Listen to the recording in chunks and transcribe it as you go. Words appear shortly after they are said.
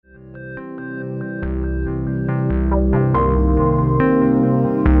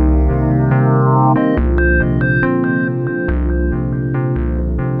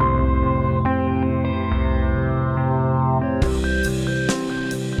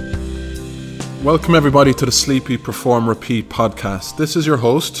Welcome everybody to the Sleepy Perform Repeat podcast. This is your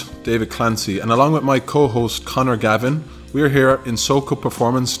host, David Clancy, and along with my co-host, Conor Gavin, we are here in SoCo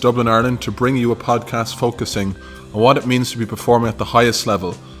Performance, Dublin, Ireland, to bring you a podcast focusing on what it means to be performing at the highest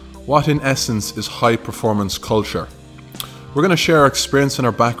level, what in essence is high performance culture. We're going to share our experience and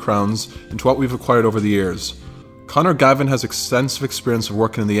our backgrounds into what we've acquired over the years. Conor Gavin has extensive experience of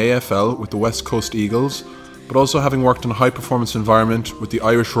working in the AFL with the West Coast Eagles, but also having worked in a high performance environment with the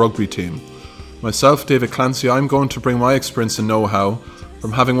Irish rugby team. Myself, David Clancy, I'm going to bring my experience and know-how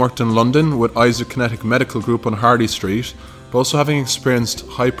from having worked in London with Isaac Kinetic Medical Group on Harley Street, but also having experienced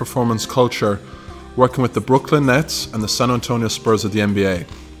high performance culture working with the Brooklyn Nets and the San Antonio Spurs of the NBA.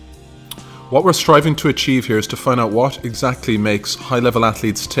 What we're striving to achieve here is to find out what exactly makes high-level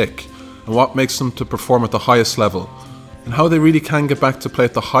athletes tick and what makes them to perform at the highest level, and how they really can get back to play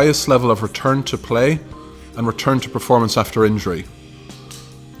at the highest level of return to play and return to performance after injury.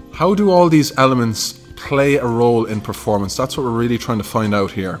 How do all these elements play a role in performance? That's what we're really trying to find out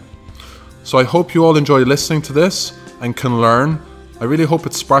here. So I hope you all enjoy listening to this and can learn. I really hope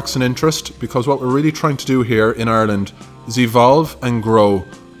it sparks an interest, because what we're really trying to do here in Ireland is evolve and grow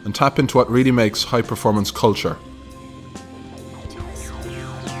and tap into what really makes high performance culture.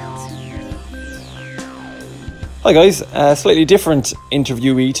 Hi guys, a slightly different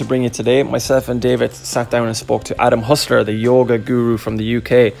interviewee to bring you today. Myself and David sat down and spoke to Adam Hustler, the yoga guru from the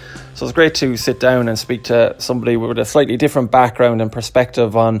UK. So it's great to sit down and speak to somebody with a slightly different background and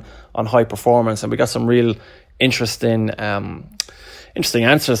perspective on high performance. And we got some real interesting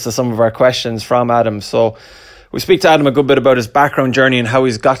answers to some of our questions from Adam. So we speak to Adam a good bit about his background journey and how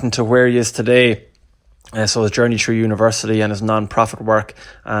he's gotten to where he is today. So his journey through university and his non-profit work,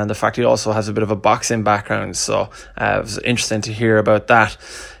 and the fact he also has a bit of a boxing background. So it was interesting to hear about that.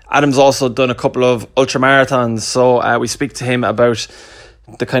 Adam's also done a couple of ultramarathons. So we speak to him about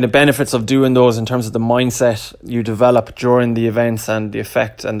the kind of benefits of doing those in terms of the mindset you develop during the events and the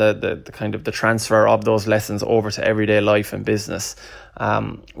effect and the kind of the transfer of those lessons over to everyday life and business.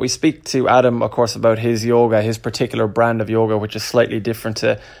 We speak to Adam, of course, about his yoga, his particular brand of yoga, which is slightly different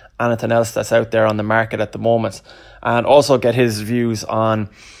to anything else that's out there on the market at the moment, and also get his views on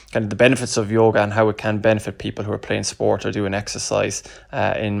kind of the benefits of yoga and how it can benefit people who are playing sport or doing exercise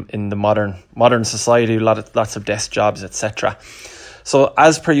in the modern society, lots of desk jobs, etc. So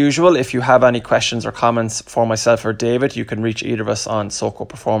as per usual, if you have any questions or comments for myself or David, you can reach either of us on SoCo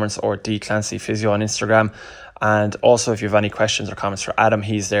Performance or D Clancy Physio on Instagram. And also, if you have any questions or comments for Adam,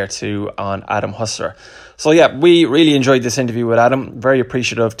 he's there too on Adam Hustler. So yeah, we really enjoyed this interview with Adam. Very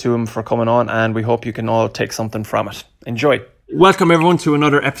appreciative to him for coming on, and we hope you can all take something from it. Enjoy. Welcome everyone to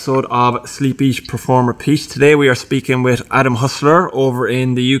another episode of Sleep, Eat, Perform, Repeat. Today we are speaking with Adam Hustler over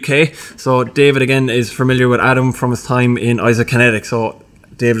in the UK. So David again is familiar with Adam from his time in Isaac Kinetic. So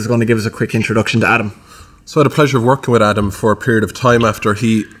David is going to give us a quick introduction to Adam. So I had the pleasure of working with Adam for a period of time after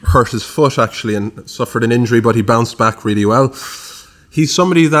he hurt his foot actually and suffered an injury, but he bounced back really well. He's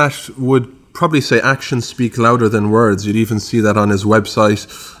somebody that would probably say actions speak louder than words. You'd even see that on his website.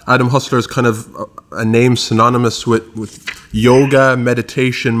 Adam Hustler is kind of a name synonymous with yoga,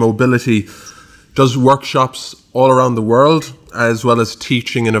 meditation, mobility. Does workshops all around the world, as well as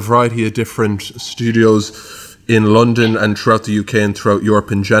teaching in a variety of different studios in London and throughout the UK and throughout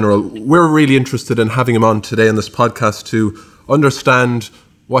Europe in general. We're really interested in having him on today in this podcast to understand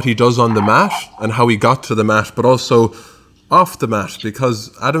what he does on the mat and how he got to the mat, but also off the mat,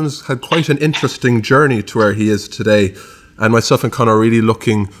 because Adam's had quite an interesting journey to where he is today. And myself and Conor are really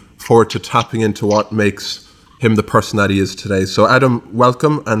looking forward to tapping into what makes him the person that he is today. So Adam,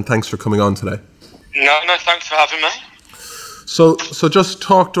 welcome, and thanks for coming on today. No, thanks for having me. So just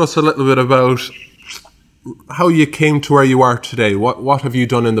talk to us a little bit about how you came to where you are today. What have you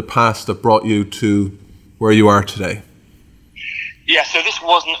done in the past that brought you to where you are today? Yeah, so this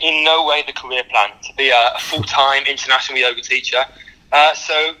wasn't in no way the career plan to be a full-time international yoga teacher.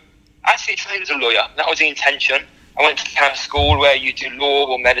 So actually trained as a lawyer. That was the intention. I went to the kind of school where you do law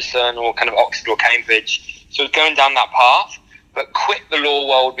or medicine or kind of Oxford or Cambridge. So I was going down that path, but quit the law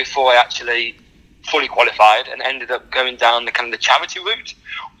world before I actually fully qualified and ended up going down the kind of the charity route,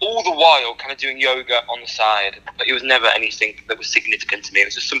 all the while kind of doing yoga on the side. But it was never anything that was significant to me. It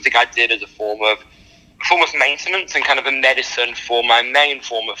was just something I did as a form of maintenance and kind of a medicine for my main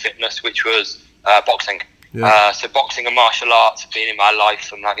form of fitness, which was boxing. Yeah. So boxing and martial arts have been in my life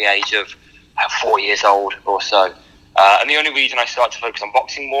from like the age of 4 years old or so. And the only reason I started to focus on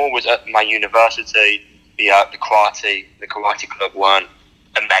boxing more was at my university. The karate club weren't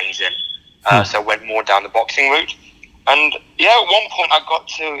amazing. So I went more down the boxing route. And yeah, at one point I got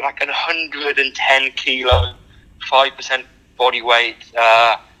to like 110 kilo, 5% body weight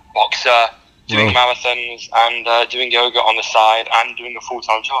boxer, doing marathons and doing yoga on the side and doing a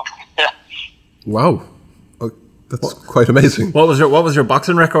full-time job. Wow, that's quite amazing. What was your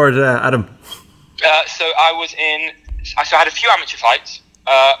boxing record, Adam? So I had a few amateur fights.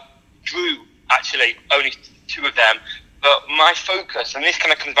 Drew actually only 2 of them. But my focus, and this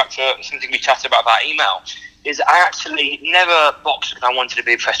kind of comes back to something we chatted about email, is I actually never boxed because I wanted to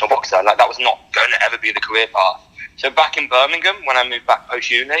be a professional boxer. Like, that was not going to ever be the career path. So back in Birmingham, when I moved back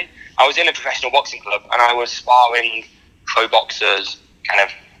post-uni, I was in a professional boxing club and I was sparring pro boxers kind of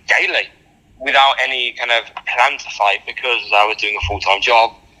daily without any kind of plan to fight because I was doing a full-time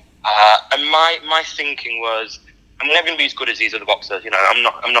job. And my thinking was, I'm never going to be as good as these other boxers. You know,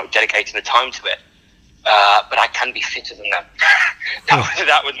 I'm not dedicating the time to it. But I can be fitter than them.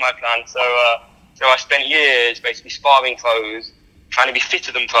 that was my plan. So I spent years basically sparring pros, trying to be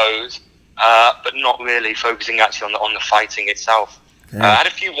fitter than pros, but not really focusing actually on the fighting itself. Yeah. I had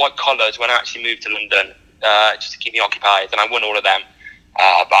a few white collars when I actually moved to London, just to keep me occupied, and I won all of them.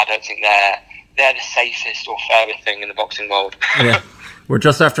 But I don't think they're the safest or fairest thing in the boxing world. Yeah. We're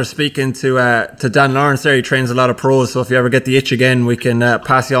just after speaking to Dan Lawrence there. He trains a lot of pros, so if you ever get the itch again, we can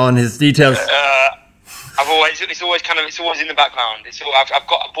pass you on his details. It's always in the background.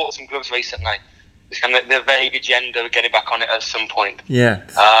 I bought some gloves recently. It's kind of the vague agenda of getting back on it at some point. Yeah.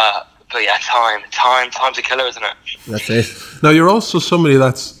 But yeah, time's a killer, isn't it? That's it. Now, you're also somebody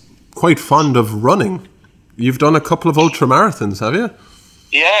that's quite fond of running. You've done a couple of ultra marathons, have you?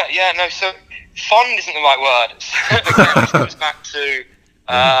 Yeah. No, so fond isn't the right word. Again, this comes back to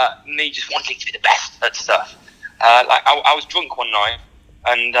me just wanting to be the best at stuff. I was drunk one night.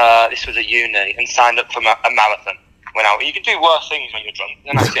 And this was at uni, and signed up for a marathon. You can do worse things when you're drunk.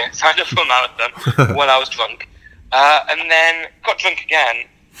 Then I signed up for a marathon while I was drunk, and then got drunk again,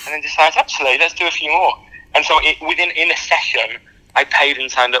 and then decided, actually, let's do a few more. And so in a session, I paid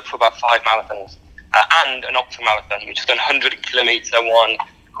and signed up for about 5 marathons and an ultra marathon, which is a 100-kilometer one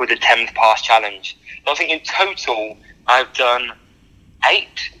called the 10th Pass Challenge. So I think in total, I've done 8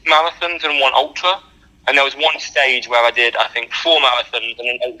 marathons and 1 ultra. And there was one stage where I did, I think, 4 marathons and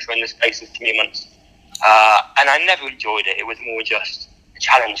an ultra in the space of 3 months. And I never enjoyed it. It was more just a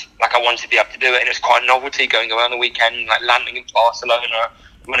challenge. Like, I wanted to be able to do it. And it was quite a novelty going around the weekend, like landing in Barcelona,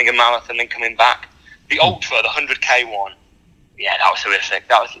 running a marathon and coming back. The ultra, the 100k one, yeah, that was horrific.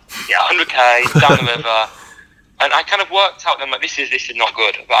 That was, 100k, down the river. And I kind of worked out that this is not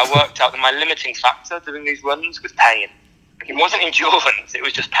good. But I worked out that my limiting factor doing these runs was pain. It wasn't endurance, it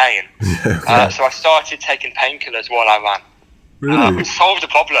was just pain. So I started taking painkillers while I ran. Really? Which solved the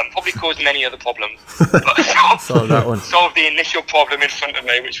problem, probably caused many other problems. But solved the initial problem in front of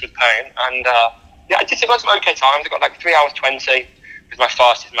me, which was pain. And I did some okay times. I got like 3 hours 20, was my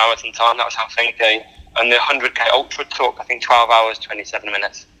fastest marathon time. That was how thinking. And the 100k ultra took, I think, 12 hours 27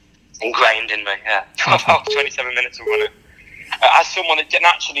 minutes. It's ingrained in me, 12 hours 27 minutes of running. As someone that didn't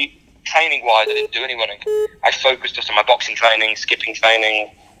actually, training-wise, I didn't do any running. I focused just on my boxing training, skipping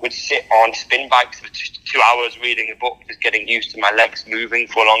training, would sit on spin bikes for just 2 hours reading a book, just getting used to my legs moving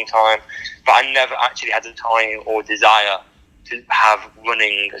for a long time. But I never actually had the time or desire to have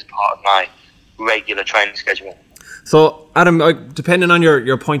running as part of my regular training schedule. So, Adam, depending on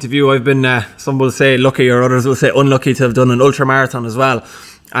your point of view, I've been, some will say lucky or others will say unlucky to have done an ultra marathon as well.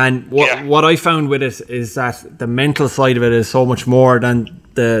 And what I found with it is that the mental side of it is so much more than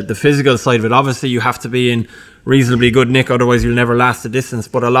the physical side of it. Obviously, you have to be in reasonably good nick, otherwise you'll never last the distance.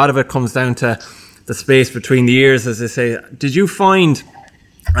 But a lot of it comes down to the space between the ears, as they say. Did you find,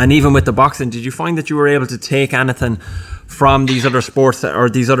 and even with the boxing, did you find that you were able to take anything from these other sports or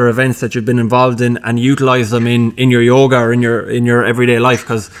these other events that you've been involved in and utilise them in your yoga or in your everyday life?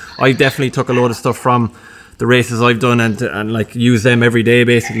 Because I definitely took a load of stuff from the races I've done and like use them every day,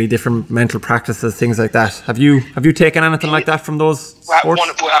 basically different mental practices, things like that. Have you taken anything like that from those sports?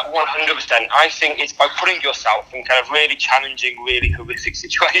 100%. I think it's by putting yourself in kind of really challenging, really horrific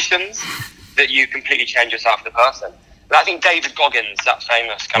situations that you completely change yourself as a person. And I think David Goggins, that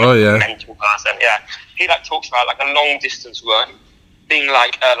famous kind of mental person, he talks about like a long distance run being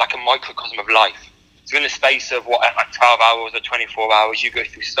like a microcosm of life. So in the space of 12 hours or 24 hours, you go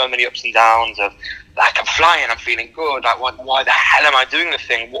through so many ups and downs of like, I'm flying, I'm feeling good, like why the hell am I doing the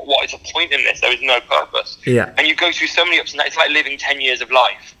thing? What is the point in this? There is no purpose. Yeah. And you go through so many ups and downs. It's like living 10 years of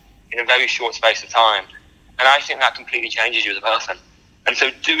life in a very short space of time. And I think that completely changes you as a person. And so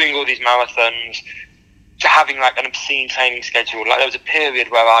doing all these marathons, to having like an obscene training schedule, like there was a period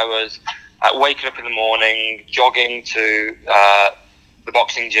where I was waking up in the morning, jogging to the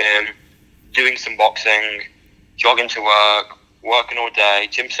boxing gym, doing some boxing, jogging to work, working all day,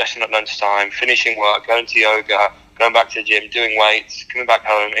 gym session at lunchtime, finishing work, going to yoga, going back to the gym, doing weights, coming back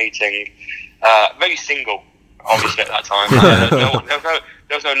home, eating. Very single, obviously, at that time.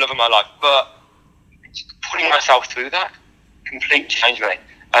 There was no love in my life. But putting myself through that completely changed me.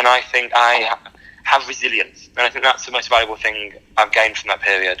 And I think I have resilience. And I think that's the most valuable thing I've gained from that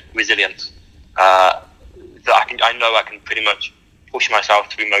period, resilience. That I know I can pretty much push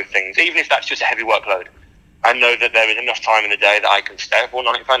myself through most things, even if that's just a heavy workload. I know that there is enough time in the day that I can stay up all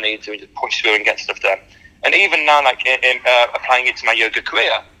night if I need to and just push through and get stuff done. And even now, like applying it to my yoga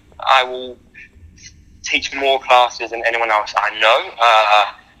career, I will teach more classes than anyone else I know.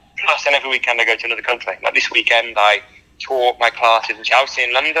 Plus, then every weekend I go to another country. Like this weekend, I taught my classes in Chelsea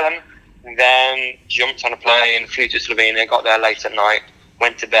in London, then jumped on a plane, flew to Slovenia, got there late at night,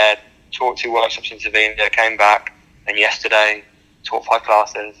 went to bed, taught 2 workshops in Slovenia, came back, and yesterday taught 5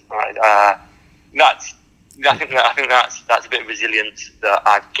 classes. Right? I think that's a bit of resilience that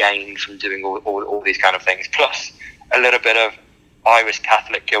I've gained from doing all these kind of things. Plus, a little bit of Irish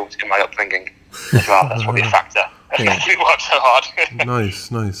Catholic guilt in my upbringing as well. That's probably a factor. It makes me work so hard.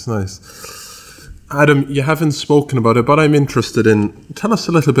 Nice. Adam, you haven't spoken about it, but I'm interested in, tell us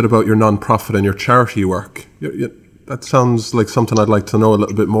a little bit about your non-profit and your charity work. That sounds like something I'd like to know a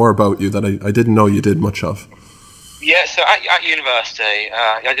little bit more about you that I didn't know you did much of. Yeah, so at university,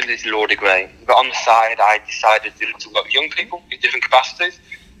 I did this law degree, but on the side I decided to work with young people in different capacities.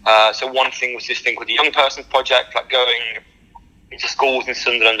 So one thing was this thing called the Young Persons Project, like going into schools in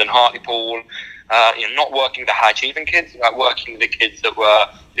Sunderland and Hartlepool, not working with the high achieving kids, like working with the kids that were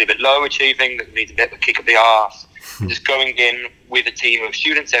a little bit low achieving, that needed a bit of a kick up the arse, just going in with a team of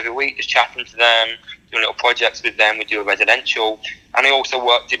students every week, just chatting to them, doing little projects with them. We do a residential, and I also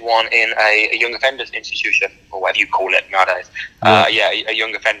did one in a young offenders institution, or whatever you call it nowadays. A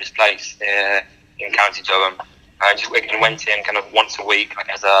young offenders place in County Durham. I just went in kind of once a week, like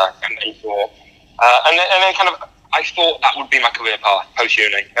as a mentor, and then kind of I thought that would be my career path post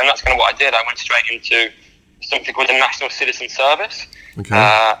uni, and that's kind of what I did. I went straight into something called the National Citizen Service,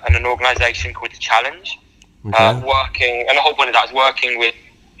 and an organisation called the Challenge. Working, and the whole point of that is working with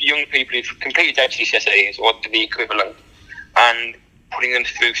young people who've completed their GCSEs or the equivalent, and putting them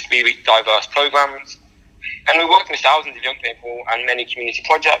through 3 diverse programs. And we're working with thousands of young people and many community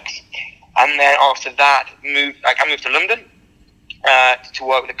projects. And then after that, I moved to London to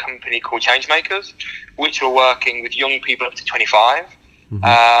work with a company called Changemakers, which were working with young people up to 25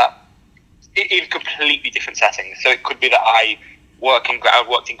 in completely different settings. So it could be that I worked in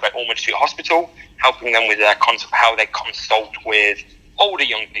Great Ormond Street Hospital, helping them with how they consult with older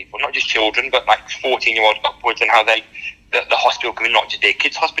young people, not just children, but like 14-year-old upwards, and how the hospital can not just be a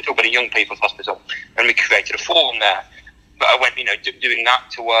kids' hospital, but a young people's hospital. And we created a forum there. But I went, doing that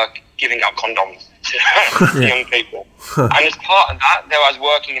to work, giving out condoms to young people. And as part of that, I was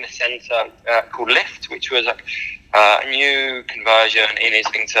working in a centre called Lift, which was like a new conversion in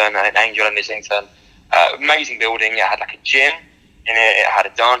Islington, an Angel in Islington. Amazing building. It had like a gym in it. It had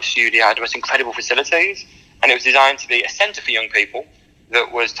a dance studio. It had the most incredible facilities. And it was designed to be a centre for young people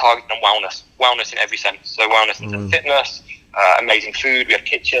that was targeted on wellness in every sense. So wellness into fitness, amazing food, we have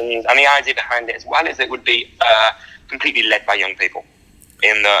kitchens. And the idea behind it as well is it would be completely led by young people,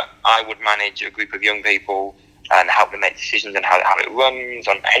 in that I would manage a group of young people and help them make decisions on how it runs,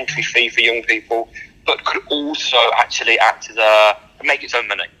 on entry fee for young people, but could also actually act as make its own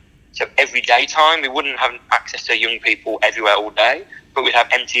money. So every daytime, we wouldn't have access to young people everywhere all day, but we'd have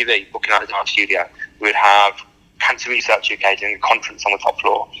MTV booking out the dance studio. We'd have Cancer Research UK doing a conference on the top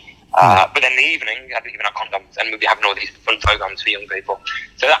floor. But then in the evening, I'd be giving out condoms, and we'd be having all these fun programs for young people.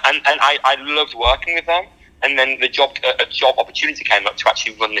 So I loved working with them. And then a job opportunity came up to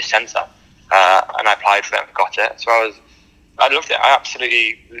actually run this centre, and I applied for it and got it. So I loved it. I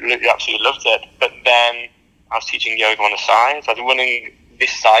absolutely loved it. But then I was teaching yoga on the side. So I was running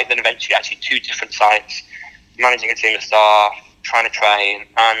this site, then eventually actually 2 different sites, managing a team of staff, trying to train,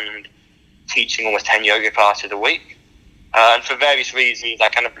 and teaching almost 10 yoga classes a week. And for various reasons, I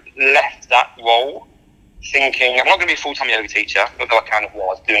kind of left that role thinking, I'm not going to be a full-time yoga teacher, although I kind of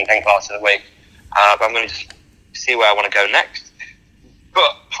was doing 10 classes a week. But I'm going to just see where I want to go next.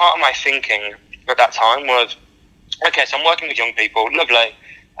 But part of my thinking at that time was, okay, so I'm working with young people, lovely,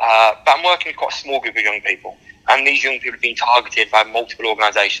 but I'm working with quite a small group of young people, and these young people are being targeted by multiple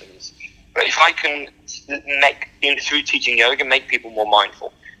organisations. But if I can through teaching yoga, make people more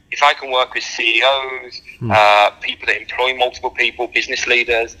mindful, if I can work with CEOs, people that employ multiple people, business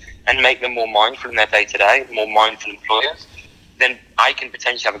leaders, and make them more mindful in their day-to-day, more mindful employers, then I can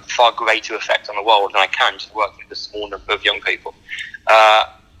potentially have a far greater effect on the world than I can just working with a small number of young people.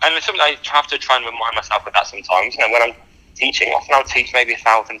 And it's something I have to try and remind myself of that sometimes. When I'm teaching, often I'll teach maybe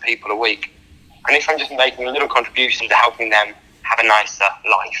 1,000 people a week. And if I'm just making a little contribution to helping them have a nicer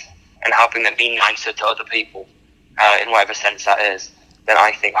life, and helping them be nicer to other people, in whatever sense that is, then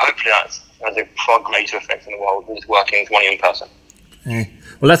I think hopefully that's a far greater effect in the world than just working as one young person.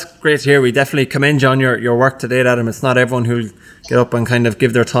 Well, that's great to hear. We definitely commend you on your work today, Adam. It's not everyone who'll get up and kind of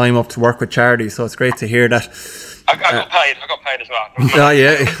give their time up to work with charity, so it's great to hear that. I got paid as well. Oh,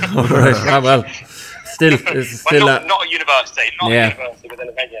 yeah. All right. Well, still, it's still not a university, a university, but then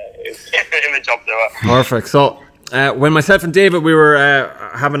in the job there. Perfect. So, when myself and David, we were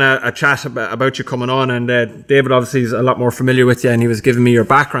having a chat about you coming on, and David obviously is a lot more familiar with you, and he was giving me your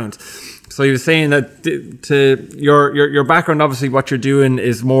background. So he was saying that to your background, obviously what you're doing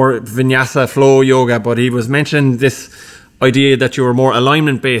is more vinyasa flow yoga, but he was mentioning this idea that you were more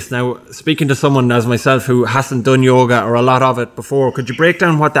alignment based. Now, speaking to someone as myself who hasn't done yoga or a lot of it before, could you break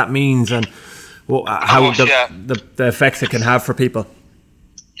down what that means and how the effects it can have for people?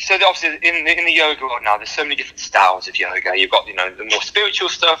 So obviously in the yoga world now, there's so many different styles of yoga. You've got, the more spiritual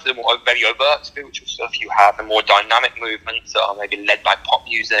stuff, the more very overt spiritual stuff. You have the more dynamic movements that are maybe led by pop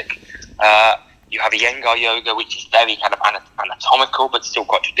music. You have Iyengar yoga, which is very kind of anatomical, but still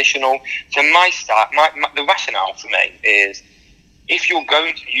quite traditional. So the rationale for me is, if you're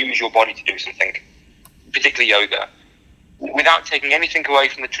going to use your body to do something, particularly yoga, without taking anything away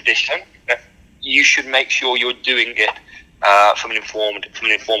from the tradition, you should make sure you're doing it from an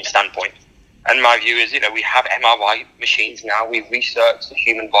informed standpoint. And my view is, we have MRI machines now. We've researched the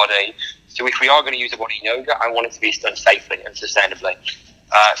human body. So if we are going to use a body yoga, I want it to be done safely and sustainably.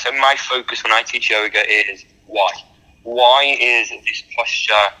 So my focus when I teach yoga is why. Why is this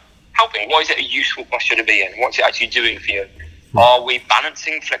posture helping? Why is it a useful posture to be in? What's it actually doing for you? Are we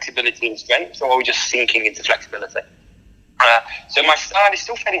balancing flexibility and strength, or are we just sinking into flexibility? So my style is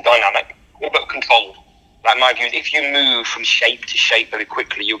still fairly dynamic, but controlled. Like, my view is, if you move from shape to shape very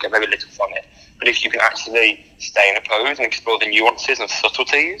quickly, you'll get very little from it. But if you can actually stay in a pose and explore the nuances and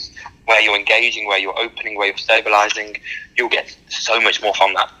subtleties, where you're engaging, where you're opening, where you're stabilizing, you'll get so much more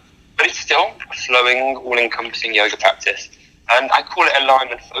from that. But it's still a flowing, all-encompassing yoga practice. And I call it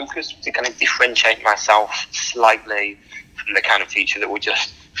alignment focus to kind of differentiate myself slightly from the kind of teacher that will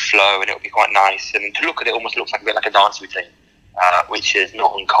just flow and it'll be quite nice. And to look at it almost looks like a bit like a dance routine. Which is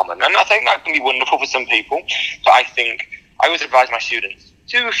not uncommon, and I think that can be wonderful for some people. But I think I always advise my students,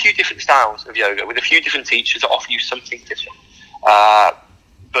 do a few different styles of yoga with a few different teachers that offer you something different.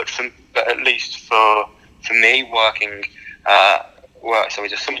 But at least for me, working. Sorry,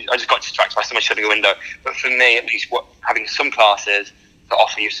 I just got distracted by someone shutting a window. But for me, at least, having some classes that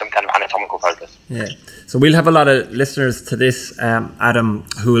offer you some kind of anatomical focus. Yeah. So we'll have a lot of listeners to this, Adam,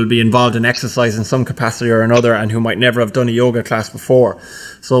 who will be involved in exercise in some capacity or another, and who might never have done a yoga class before.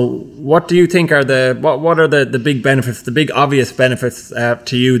 So what do you think are what are the big benefits, the big obvious benefits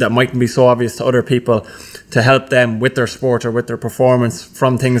to you that mightn't be so obvious to other people, to help them with their sport or with their performance,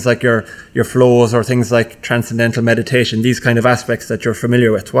 from things like your flows or things like transcendental meditation, these kind of aspects that you're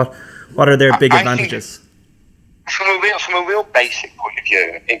familiar with? What are their big advantages? From a real basic point of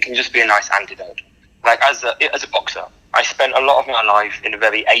view, it can just be a nice antidote. Like, as a boxer, I spent a lot of my life in a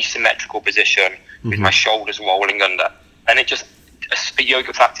very asymmetrical position with my shoulders rolling under, and a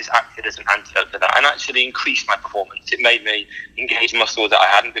yoga practice acted as an antidote to that, and actually increased my performance. It made me engage muscles that I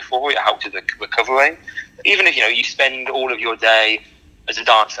hadn't before. It helped with the recovery. Even if you spend all of your day as a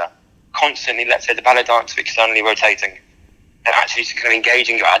dancer, constantly, let's say the ballet dancer, externally rotating, and actually kind of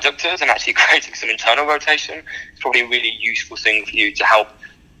engaging your adductors and actually creating some internal rotation, it's probably a really useful thing for you to help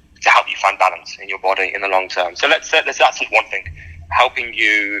you find balance in your body in the long term. So that's just one thing, helping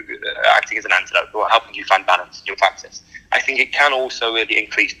you, acting as an antidote, or helping you find balance in your practice. I think it can also really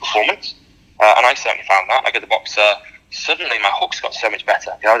increase performance, and I certainly found that. Like, as a boxer, suddenly my hooks got so much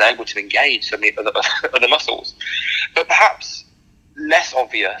better. I was able to engage so many other muscles. But perhaps less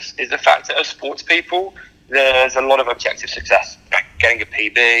obvious is the fact that as sports people, there's a lot of objective success, like getting a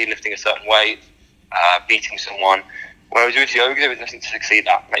PB, lifting a certain weight, beating someone. Whereas with yoga, there is nothing to succeed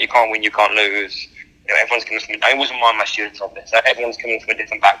at. Like, you can't win, you can't lose. Everyone's coming from. I wasn't mind my students of this. Everyone's coming from a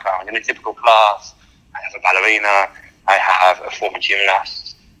different background. In a typical class, I have a ballerina, I have a former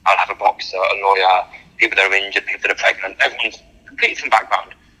gymnast, I'll have a boxer, a lawyer, people that are injured, people that are pregnant. Everyone's completely different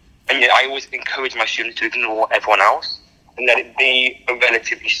background. And yet I always encourage my students to ignore everyone else and let it be a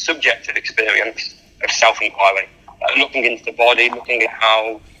relatively subjective experience of self-inquiry, looking into the body, looking at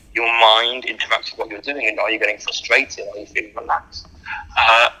how your mind interacts with what you're doing, and are you getting frustrated, are you feeling relaxed?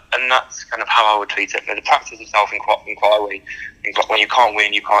 And that's kind of how I would treat it. The practice of self-inquiry, when you can't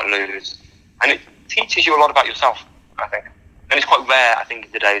win, you can't lose, and it teaches you a lot about yourself, I think. And it's quite rare, I think,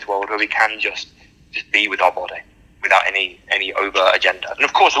 in today's world where we can just be with our body without any overt agenda. And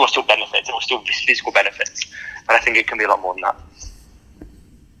of course there are still benefits, there are still physical benefits, but I think it can be a lot more than that.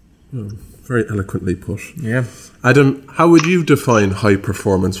 Very eloquently put. Yeah. Adam, how would you define high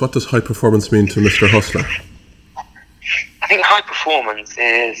performance? What does high performance mean to Mr. Hustler? I think high performance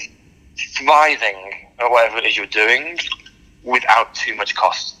is thriving at whatever it is you're doing without too much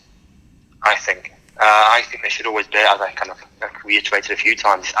cost, I think. I think there should always be, as I kind of reiterated a few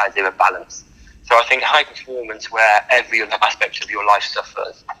times, this idea of balance. So I think high performance where every other aspect of your life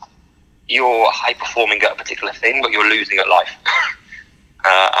suffers, you're high performing at a particular thing, but you're losing at life.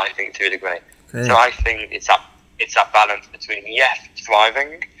 I think to a degree. Okay. So I think it's that balance between, yes,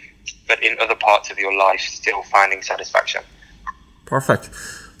 thriving, but in other parts of your life still finding satisfaction. Perfect.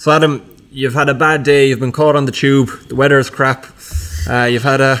 So Adam, you've had a bad day, you've been caught on the tube, the weather is crap, you've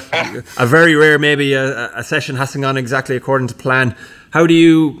had a very rare, maybe a session hasn't gone exactly according to plan. How do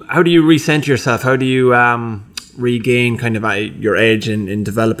you recenter yourself? How do you regain kind of your edge in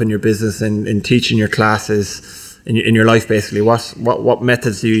developing your business and in teaching your classes in your life, basically? What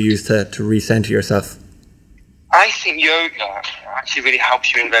methods do you use to recenter yourself? I think yoga actually really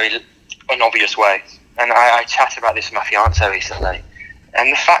helps you in very unobvious ways. And I chatted about this with my fiance recently.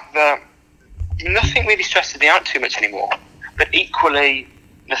 And the fact that nothing really stresses me out too much anymore, but equally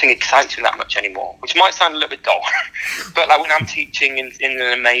nothing excites me that much anymore, which might sound a little bit dull. But like when I'm teaching in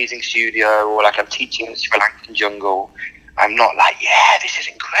an amazing studio, or like I'm teaching in the Sri Lankan jungle, I'm not like, yeah, this is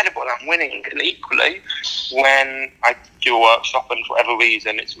incredible, I'm winning. And equally, when I do a workshop and for whatever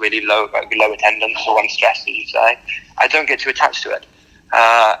reason it's really low attendance, or I'm stressed, as you say, I don't get too attached to it.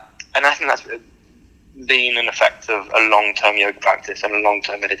 And I think that's been an effect of a long-term yoga practice and a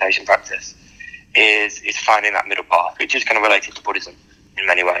long-term meditation practice, is finding that middle path, which is kind of related to Buddhism in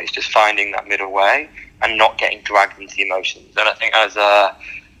many ways, just finding that middle way and not getting dragged into the emotions. And I think as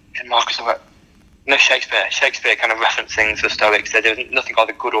Shakespeare kind of referencing the Stoics, there's nothing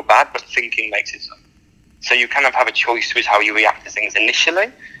either good or bad, but thinking makes it so. So you kind of have a choice with how you react to things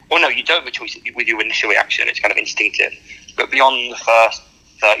initially. Or no, you don't have a choice with your initial reaction, it's kind of instinctive. But beyond the first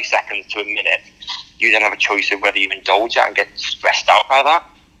 30 seconds to a minute, you then have a choice of whether you indulge it and get stressed out by that,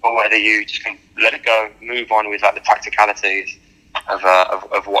 or whether you just can let it go, move on with like the practicalities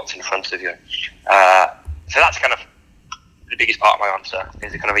of what's in front of you. So that's kind of the biggest part of my answer,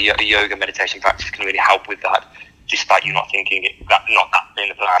 is a kind of a yoga meditation practice can really help with that, despite you not thinking it, that being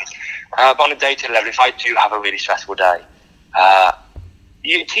the plan. But on a day-to-day level, if I do have a really stressful day,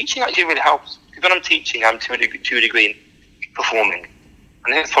 teaching actually really helps. Because when I'm teaching, I'm to a degree performing. I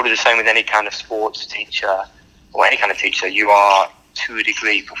think it's probably the same with any kind of sports teacher or any kind of teacher. You are to a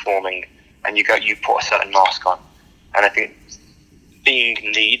degree performing, and you put a certain mask on. And I think being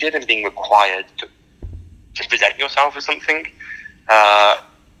needed and being required to present yourself as something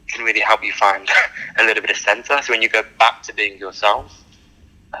can really help you find a little bit of centre. So when you go back to being yourself,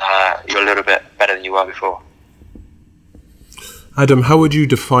 you're a little bit better than you were before. Adam, how would you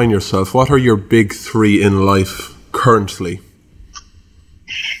define yourself? What are your big three in life currently?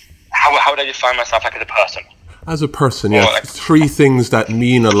 How would I define myself like as a person? As a person, yeah. Three things that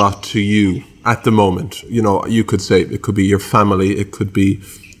mean a lot to you at the moment. You know, you could say it could be your family, it could be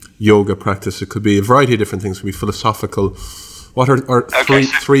yoga practice, it could be a variety of different things, it could be philosophical. What are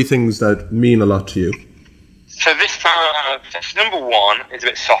three things that mean a lot to you? So this number one is a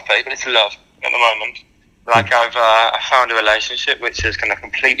bit soppy, but it's love at the moment. Like I found a relationship which has kind of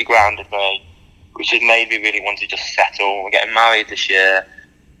completely grounded me, which has made me really want to just settle. We're getting married this year.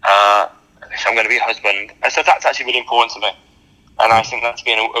 So I'm going to be a husband. And so that's actually really important to me. And I think that's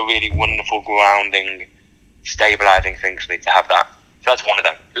been a really wonderful, grounding, stabilising thing for me to have that. So that's one of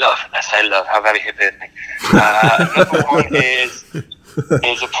them. Love. Let's say love. How very hippie of me. Number one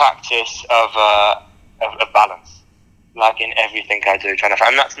is a practice of balance. Like in everything I do.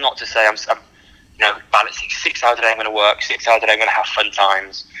 And that's not to say I'm balancing 6 hours a day I'm going to work, 6 hours a day I'm going to have fun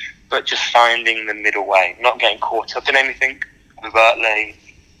times. But just finding the middle way. Not getting caught up in anything overtly.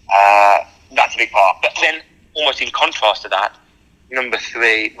 That's a big part. But then, almost in contrast to that, number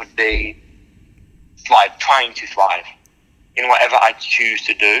three would be trying to thrive in whatever I choose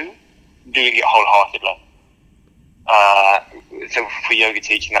to do, doing it wholeheartedly. So for yoga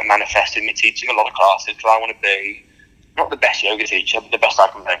teaching, that manifested me teaching a lot of classes, because I want to be not the best yoga teacher, but the best I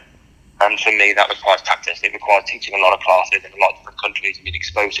can be. And for me, that requires practice. It requires teaching a lot of classes in a lot of different countries and being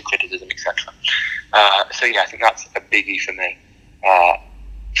exposed to criticism, etc. So yeah, I think that's a biggie for me.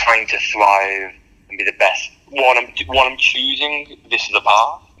 Trying to thrive and be the best. What I'm choosing, this is a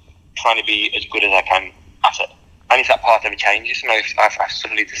path. Trying to be as good as I can at it. And if that path ever changes, if I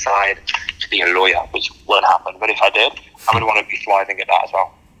suddenly decide to be a lawyer, which won't happen, but if I did, I would want to be thriving at that as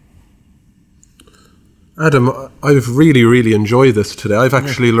well. Adam, I've really, really enjoyed this today. I've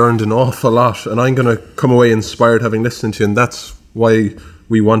actually learned an awful lot, and I'm going to come away inspired having listened to you, and that's why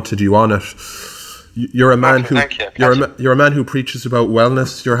we wanted you on it. You're a man who you're a man who preaches about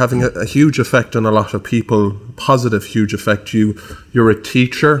wellness. You're having a huge effect on a lot of people, positive, huge effect. You're a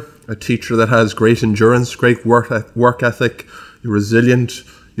teacher that has great endurance, great work ethic. You're resilient.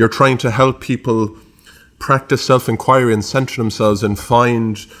 You're trying to help people practice self-inquiry and center themselves and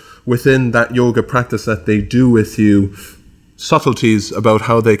find within that yoga practice that they do with you subtleties about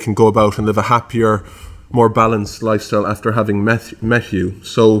how they can go about and live a happier, more balanced lifestyle after having met you.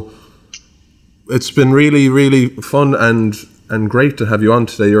 So it's been really, really fun and great to have you on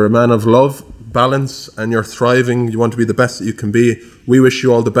today. You're a man of love, balance, and you're thriving. You want to be the best that you can be. We wish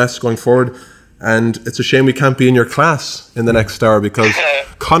you all the best going forward. And it's a shame we can't be in your class in the next hour, because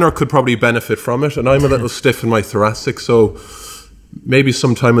Conor could probably benefit from it, and I'm a little stiff in my thoracic, so maybe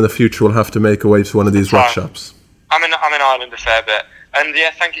sometime in the future we'll have to make a way to one of these workshops. I'm in Ireland a fair bit. And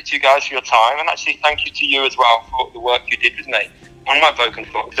yeah, thank you to you guys for your time, and actually thank you to you as well for the work you did with me on my broken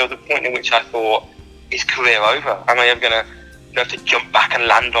foot. There was a point in which I thought, is career over? Am I ever going to have to jump back and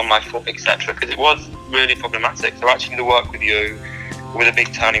land on my foot, etc.? Because it was really problematic. So actually the work with you was a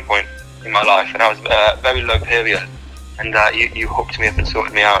big turning point in my life, and I was a very low period, and you hooked me up and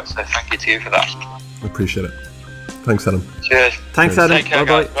sorted me out. So thank you to you for that. I appreciate it. Thanks, Adam. Cheers. Thanks, Adam. Take care,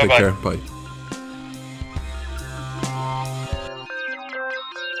 Bye-bye. guys. Take care. Bye.